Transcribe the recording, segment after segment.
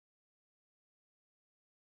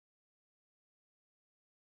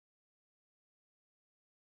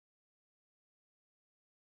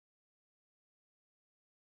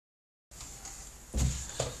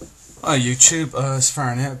Hi YouTube, it's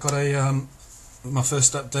Faron here. I've got my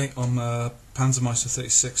first update on Panzer Meister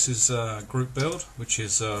 36's group build, which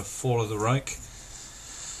is Fall of the Reich.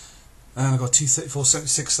 And I've got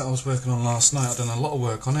T-34-76 that I was working on last night. I've done a lot of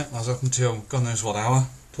work on it. I was up until God knows what hour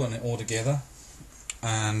putting it all together.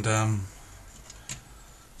 And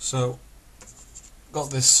so got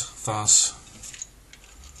this fast.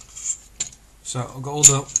 So I've got all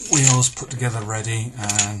the wheels put together ready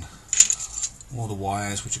and all the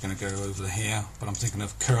wires which are going to go over here, but I'm thinking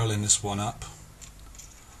of curling this one up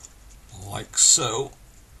like so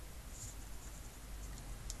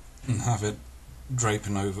and have it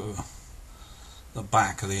draping over the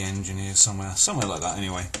back of the engine here somewhere like that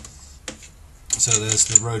anyway. So there's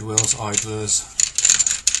the road wheels, idlers,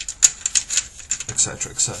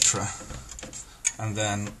 etc, etc, and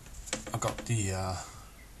then I've got the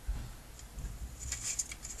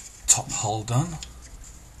top hull done,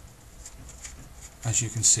 as you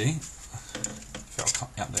can see.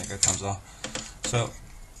 Yeah, there it comes off. So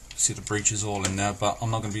see the breeches all in there, but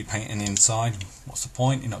I'm not going to be painting the inside. What's the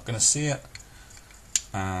point? You're not going to see it.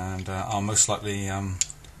 And I'll most likely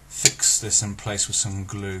fix this in place with some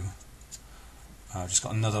glue. I've just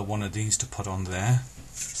got another one of these to put on there.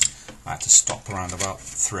 I had to stop around about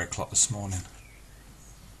 3 o'clock this morning.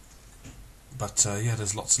 But yeah,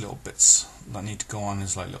 there's lots of little bits that need to go on.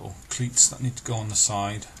 There's like little cleats that need to go on the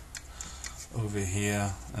side, over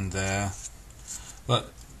here and there.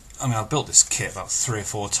 But I mean, I've built this kit about 3 or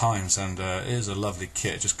 4 times, and it is a lovely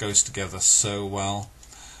kit. It just goes together so well.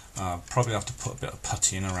 Probably have to put a bit of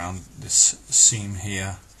putty in around this seam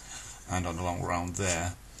here and along around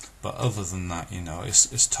there, but other than that, you know,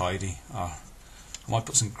 it's tidy. I might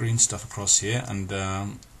put some green stuff across here and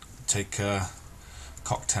take a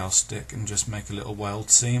cocktail stick and just make a little weld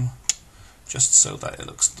seam, just so that it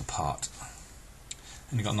looks the part.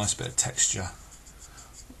 And you've got a nice bit of texture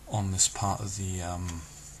on this part of the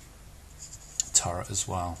turret as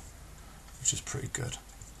well, which is pretty good.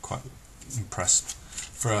 Quite impressed.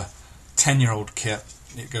 For a 10-year-old kit,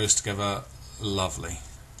 it goes together lovely.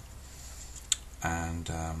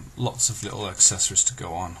 And lots of little accessories to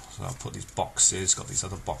go on. So I'll put these boxes, got these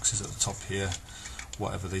other boxes at the top here,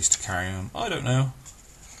 whatever these to carry them, I don't know.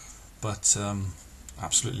 But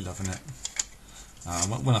absolutely loving it.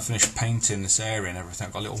 When I finish painting this area and everything,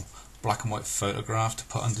 I've got a little black and white photograph to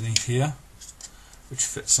put underneath here, which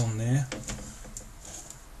fits on there.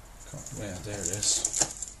 Yeah, there it is.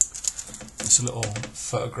 It's a little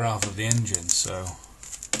photograph of the engine, so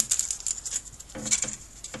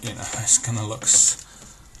you know, it's gonna look.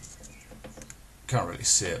 Can't really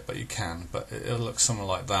see it, but you can. But it'll look something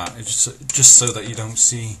like that. It's just so that you don't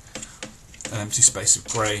see an empty space of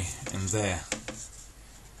grey in there.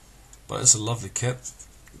 But it's a lovely kit,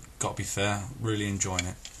 gotta be fair, really enjoying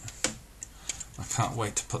it. I can't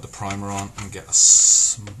wait to put the primer on and get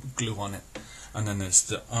some glue on it. And then there's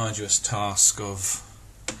the arduous task of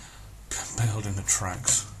building the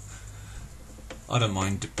tracks. I don't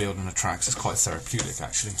mind building the tracks, it's quite therapeutic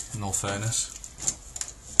actually, in all fairness.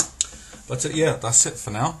 But yeah, that's it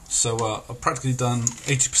for now. So I've practically done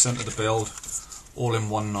 80% of the build all in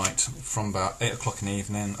one night, from about 8 o'clock in the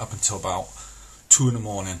evening up until about 2 in the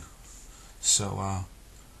morning. So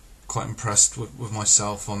quite impressed with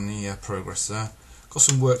myself on the progress there. Got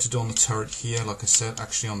some work to do on the turret here, like I said,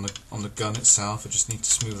 actually on the gun itself. I just need to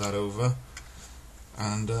smooth that over,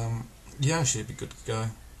 and yeah, it should be good to go.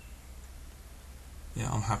 Yeah,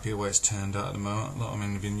 I'm happy with the way it's turned out at the moment. I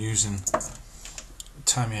mean, I've been using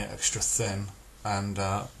Tamiya extra thin, and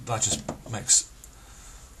that just makes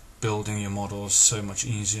building your models so much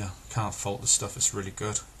easier. Can't fault the stuff, it's really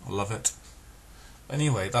good. I love it.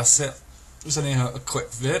 Anyway, that's it. It was only a quick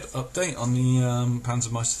update on the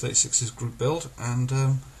Panzer Meister 36's group build,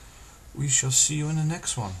 and we shall see you in the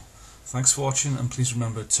next one. Thanks for watching, and please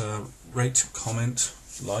remember to rate, comment,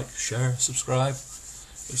 like, share, subscribe.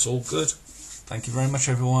 It's all good. Thank you very much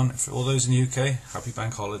everyone. For all those in the UK, happy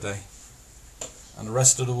bank holiday. And the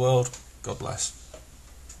rest of the world, God bless.